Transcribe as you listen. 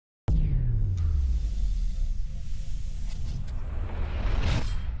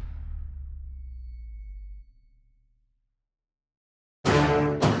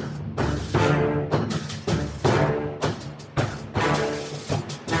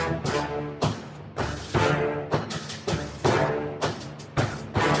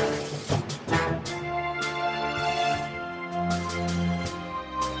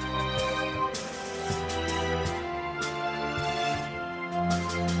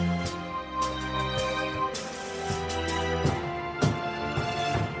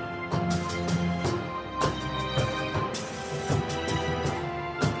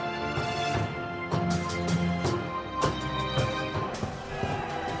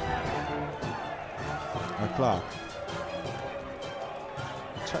Clark.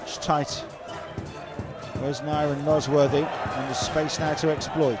 Touch tight. Where's Nair and Nosworthy? And there's space now to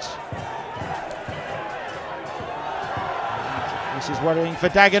exploit. This is worrying for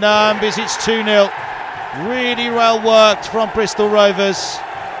Dagenham as it's 2-0. Really well worked from Bristol Rovers.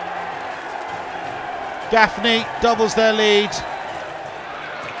 Gaffney doubles their lead.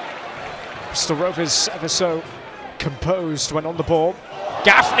 Bristol Rovers ever so composed when on the ball.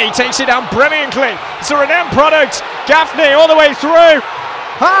 Gaffney takes it down brilliantly. It's a renowned product. Gaffney all the way through.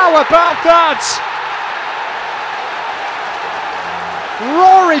 How about that?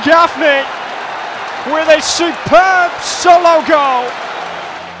 Rory Gaffney with a superb solo goal.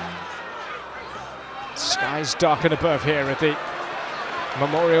 Skies darken above here at the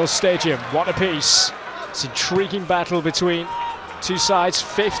Memorial Stadium. What a piece. It's an intriguing battle between two sides,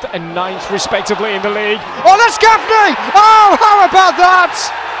 5th and 9th respectively in the league. Oh, that's Gaffney! Oh, how about that?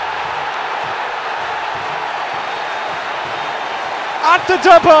 At the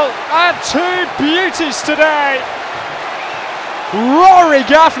double, and 2 beauties today. Rory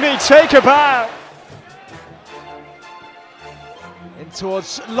Gaffney take a bow. In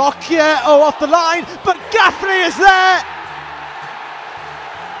towards Lockyer, oh, off the line, but Gaffney is there!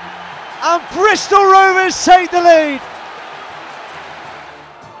 And Bristol Rovers take the lead.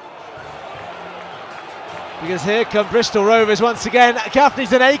 Because here come Bristol Rovers once again.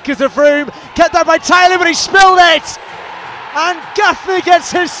 Gaffney's in acres of room. Kept that by Taylor, but he spilled it! And Gaffney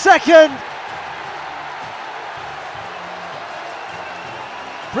gets his second.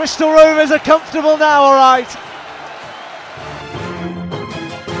 Bristol Rovers are comfortable now, all right.